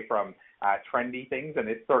shy away from trendy things, and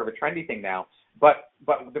it's sort of a trendy thing now. But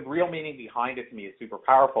the real meaning behind it to me is super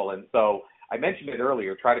powerful. And so I mentioned it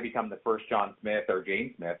earlier, try to become the first John Smith or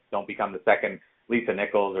James Smith. Don't become the second Lisa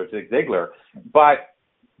Nichols or Zig Ziglar. But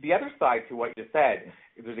the other side to what you said,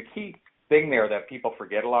 there's a key thing there that people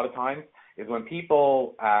forget a lot of times, is when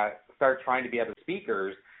people start trying to be other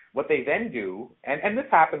speakers, what they then do, and this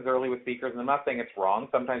happens early with speakers, and I'm not saying it's wrong,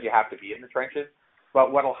 sometimes you have to be in the trenches,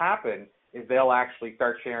 but what will happen is they'll actually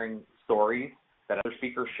start sharing stories that other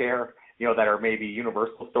speakers share, that are maybe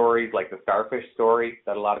universal stories, like the starfish story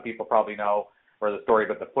that a lot of people probably know, or the story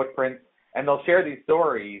about the footprints, and they'll share these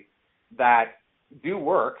stories that do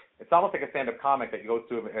work. It's almost like a stand-up comic that goes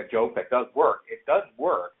through a joke that does work. It does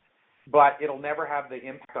work, but it'll never have the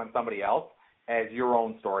impact on somebody else as your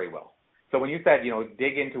own story will. So when you said,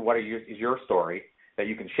 dig into what is your story that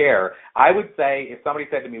you can share, I would say if somebody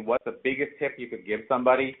said to me, what's the biggest tip you could give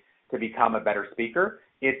somebody to become a better speaker,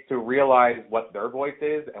 it's to realize what their voice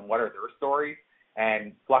is and what are their stories,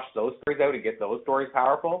 and flush those stories out and get those stories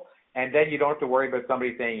powerful. And then you don't have to worry about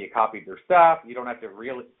somebody saying you copied their stuff. You don't have to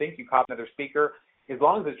really think you copied another speaker. As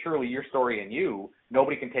long as it's truly your story and you,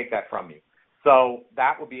 nobody can take that from you. So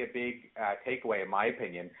that would be a big takeaway, in my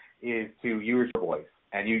opinion, is to use your voice.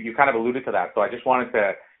 And you kind of alluded to that. So I just wanted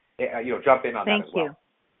to, jump in on that as well. Thank you.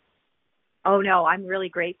 Oh no, I'm really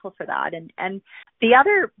grateful for that. And the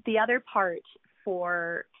other part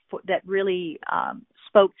for that really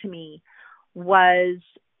spoke to me was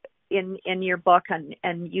in your book,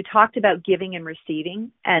 and you talked about giving and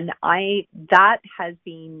receiving, and that has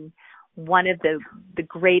been one of the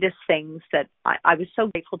greatest things that I was so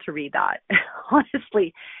grateful to read that,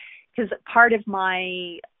 honestly, because part of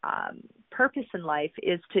my purpose in life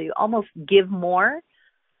is to almost give more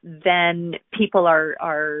than people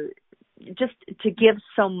are just to give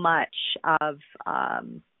so much of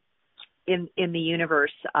in the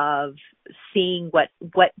universe of seeing what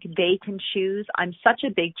they can choose. I'm such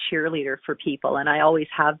a big cheerleader for people, and I always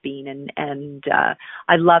have been, and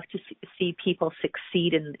I love to see people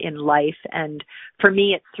succeed in life. And for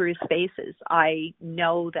me, it's through spaces. I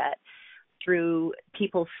know that through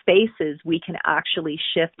people's spaces, we can actually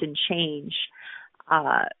shift and change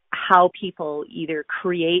how people either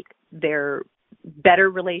create their better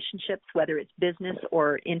relationships, whether it's business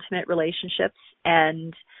or intimate relationships,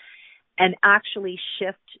 and actually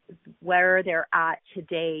shift where they're at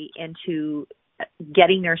today into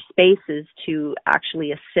getting their spaces to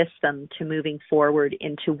actually assist them to moving forward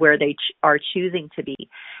into where they are choosing to be.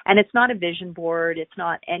 And it's not a vision board. It's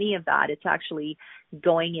not any of that. It's actually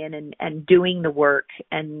going in and doing the work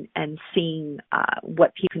and seeing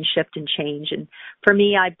what people can shift and change. And for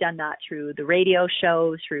me, I've done that through the radio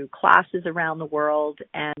show, through classes around the world.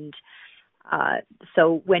 And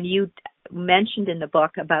so when you mentioned in the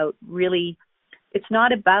book about really, it's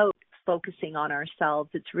not about focusing on ourselves.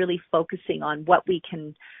 It's really focusing on what we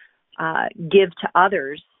can give to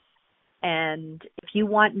others. And if you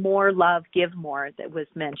want more love, give more, that was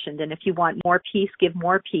mentioned. And if you want more peace, give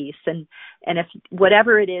more peace. And if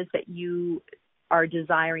whatever it is that you are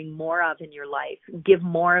desiring more of in your life, give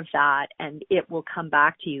more of that, and it will come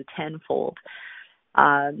back to you tenfold.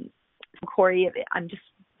 Corey, I'm just,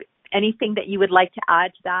 anything that you would like to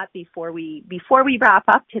add to that before we wrap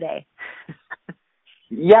up today?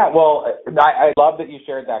 Yeah, well, I love that you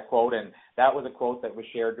shared that quote, and that was a quote that was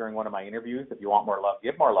shared during one of my interviews. If you want more love,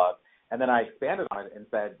 give more love. And then I expanded on it and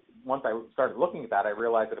said, once I started looking at that, I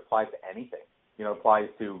realized it applies to anything. It applies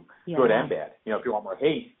to good and bad. If you want more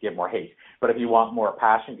hate, give more hate. But if you want more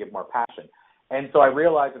passion, give more passion. And so I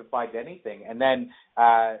realized it applied to anything. And then,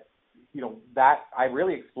 that I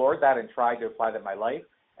really explored that and tried to apply that in my life.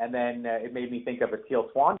 And then it made me think of a Teal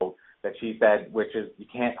Swan quote that she said, which is, you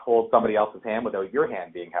can't hold somebody else's hand without your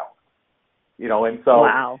hand being held. And so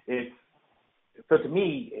wow. So to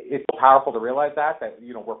me, it's powerful to realize that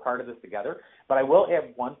we're part of this together. But I will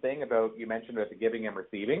add one thing about, you mentioned about the giving and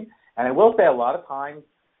receiving. And I will say a lot of times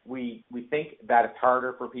we think that it's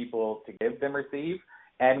harder for people to give than receive.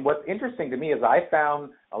 And what's interesting to me is I found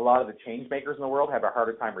a lot of the change makers in the world have a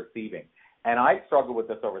harder time receiving. And I've struggled with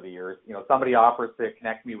this over the years. Somebody offers to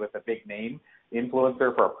connect me with a big name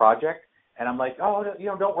influencer for a project, and I'm like, oh,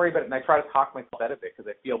 don't worry about it. And I try to talk myself out of it because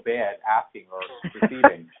I feel bad asking or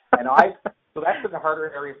receiving. So that's been the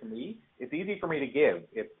harder area for me. It's easy for me to give.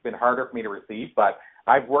 It's been harder for me to receive, but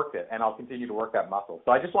I've worked it, and I'll continue to work that muscle.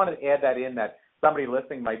 So I just wanted to add that in, that somebody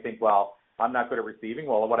listening might think, well, I'm not good at receiving.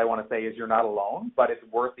 Well, what I want to say is you're not alone, but it's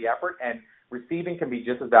worth the effort, and receiving can be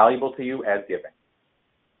just as valuable to you as giving.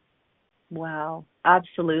 Wow,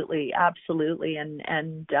 absolutely, absolutely.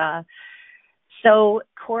 And so,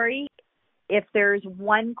 Corey, if there's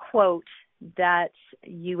one quote that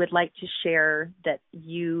you would like to share that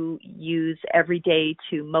you use every day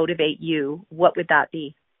to motivate you, what would that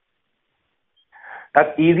be?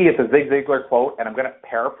 That's easy. It's a Zig Ziglar quote, and I'm going to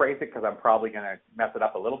paraphrase it because I'm probably going to mess it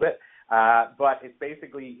up a little bit. But it's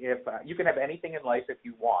basically, if you can have anything in life if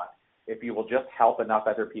you want, if you will just help enough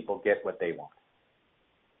other people get what they want.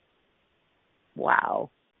 Wow.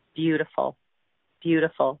 Beautiful.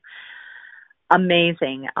 Beautiful.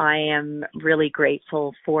 Amazing. I am really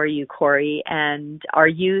grateful for you, Corey. And are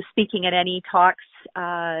you speaking at any talks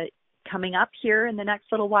coming up here in the next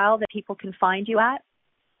little while that people can find you at?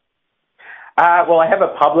 Well, I have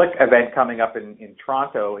a public event coming up in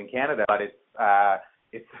Toronto, in Canada, but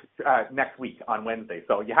it's next week on Wednesday.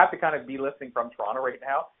 So you have to kind of be listening from Toronto right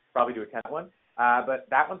now, probably to attend one. But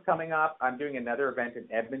that one's coming up. I'm doing another event in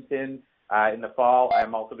Edmonton in the fall.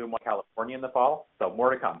 I'm also doing one in California in the fall. So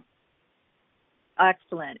more to come.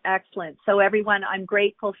 Excellent, excellent. So everyone, I'm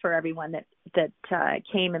grateful for everyone that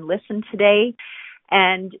came and listened today,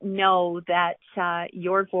 and know that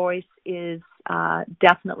your voice is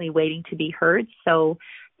definitely waiting to be heard. So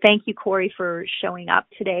thank you, Corey, for showing up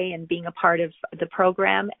today and being a part of the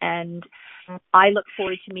program. And I look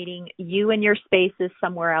forward to meeting you in your spaces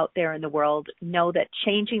somewhere out there in the world. Know that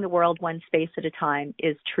changing the world one space at a time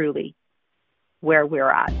is truly where we're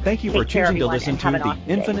at. Thank you for choosing to listen to the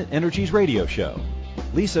Infinite Energies radio show.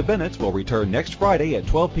 Lisa Bennett will return next Friday at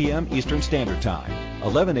 12 p.m. Eastern Standard Time,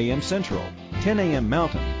 11 a.m. Central, 10 a.m.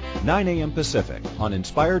 Mountain, 9 a.m. Pacific on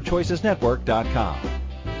InspiredChoicesNetwork.com.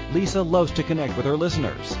 Lisa loves to connect with her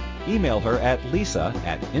listeners. Email her at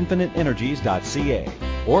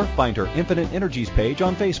lisa@infiniteenergies.ca or find her Infinite Energies page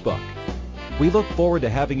on Facebook. We look forward to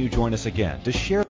having you join us again to share